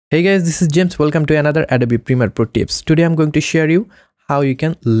Hey guys, this is James. Welcome to another Adobe Premiere Pro tips. Today I'm going to share you how you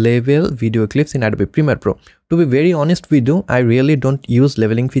can level video clips in Adobe Premiere Pro. To be very honest with you, I really don't use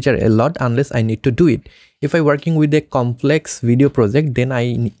leveling feature a lot unless I need to do it. If I'm working with a complex video project, then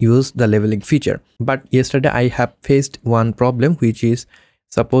I use the leveling feature. But yesterday I have faced one problem, which is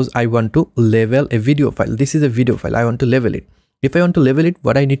suppose I want to level a video file. This is a video file. I want to level it. If I want to level it,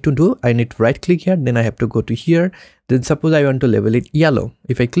 what I need to do, I need to right click here, then I have to go to here. Then suppose I want to level it yellow.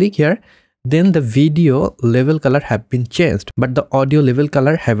 If I click here, then the video level color have been changed, but the audio level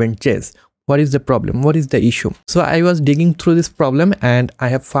color haven't changed. What is the problem? What is the issue? So I was digging through this problem and I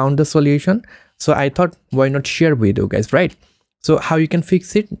have found the solution. So I thought, why not share with you guys, right? So how you can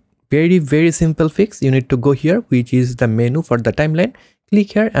fix it? Very simple fix. You need to go here, which is the menu for the timeline.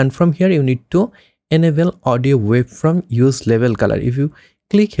 Click here, and from here you need to enable audio waveform use level color. If you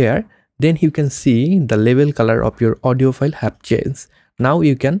click here, then you can see the level color of your audio file have changed. Now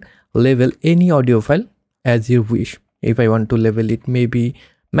you can level any audio file as you wish. If I want to level it maybe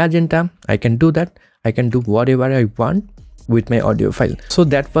magenta, I can do that. I can do whatever I want with my audio file. So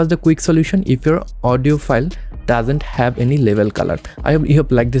that was the quick solution if your audio file doesn't have any level color. I hope you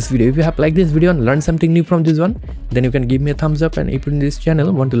have liked this video. If you have liked this video and learned something new from this one, then you can give me a thumbs up. And if you in this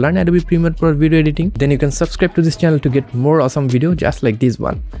channel want to learn Adobe Premiere Pro video editing, then you can subscribe to this channel to get more awesome video just like this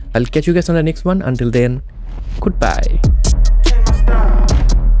one. I'll catch you guys on the next one. Until then, goodbye.